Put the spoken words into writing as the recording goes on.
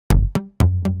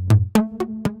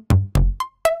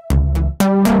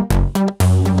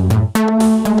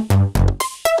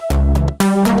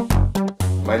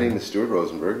Stuart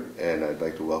Rosenberg, and I'd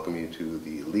like to welcome you to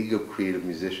the League of Creative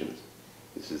Musicians.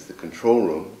 This is the control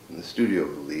room in the studio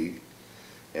of the League,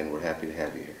 and we're happy to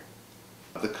have you here.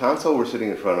 The console we're sitting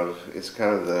in front of is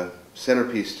kind of the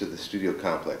centerpiece to the studio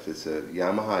complex. It's a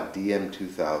Yamaha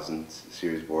DM2000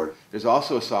 series board. There's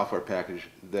also a software package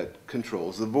that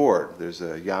controls the board. There's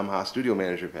a Yamaha Studio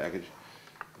Manager package,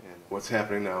 and what's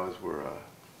happening now is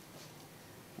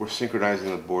we're synchronizing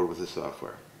the board with the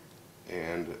software.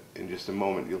 And in just a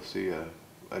moment you'll see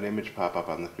an image pop up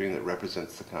on the screen that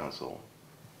represents the console.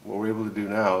 What we're able to do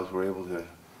now is we're able to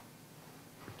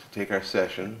take our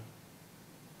session,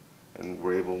 and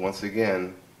we're able once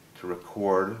again to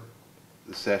record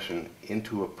the session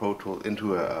into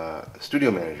a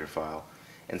Studio Manager file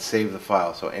and save the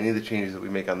file. So any of the changes that we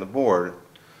make on the board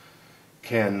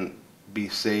can be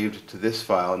saved to this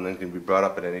file and then can be brought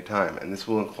up at any time. And this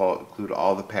will include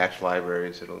all the patch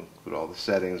libraries, it'll include all the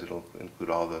settings, it'll include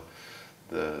all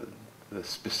the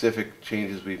specific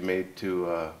changes we've made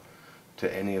to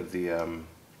any of the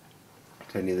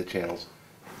channels.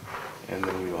 And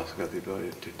then we've also got the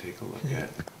ability to take a look at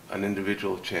an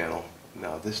individual channel.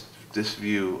 Now this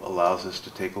view allows us to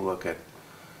take a look at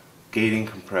gating,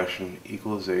 compression,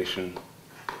 equalization,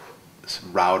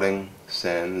 routing,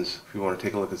 sends. If you want to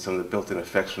take a look at some of the built-in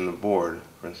effects from the board,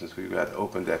 for instance, we've got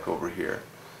Open Deck over here,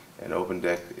 and Open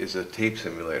Deck is a tape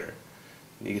simulator.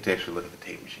 And you get to actually look at the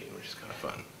tape machine, which is kind of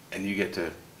fun, and you get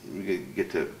to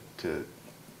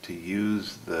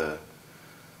use the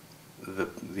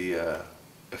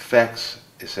effects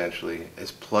essentially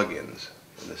as plugins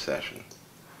in the session,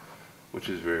 which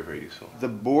is very, very useful. The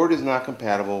board is not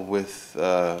compatible with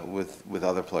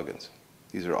other plugins.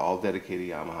 These are all dedicated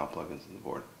Yamaha plugins in the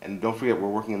board. And don't forget, we're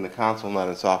working in the console, not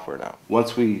in software now.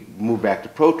 Once we move back to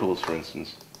Pro Tools, for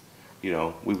instance,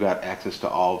 we've got access to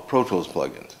all Pro Tools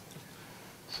plugins.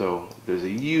 So there's a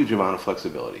huge amount of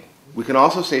flexibility. We can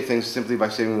also save things simply by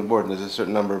saving the board, and there's a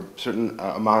certain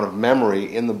amount of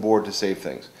memory in the board to save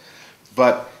things.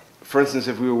 But for instance,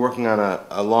 if we were working on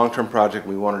a long-term project,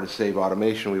 we wanted to save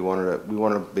automation, we wanted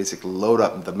to basically load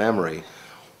up the memory,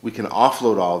 we can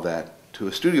offload all that to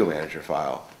a Studio Manager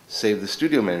file, save the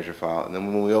Studio Manager file, and then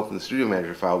when we open the Studio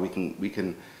Manager file, we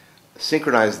can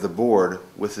synchronize the board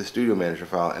with the Studio Manager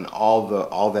file, and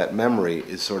all that memory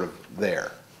is sort of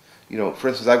there. For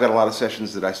instance, I've got a lot of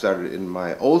sessions that I started in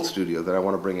my old studio that I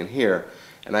want to bring in here,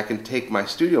 and I can take my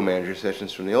Studio Manager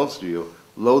sessions from the old studio,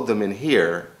 load them in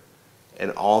here,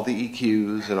 and all the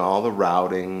EQs and all the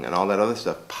routing and all that other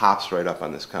stuff pops right up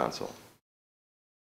on this console.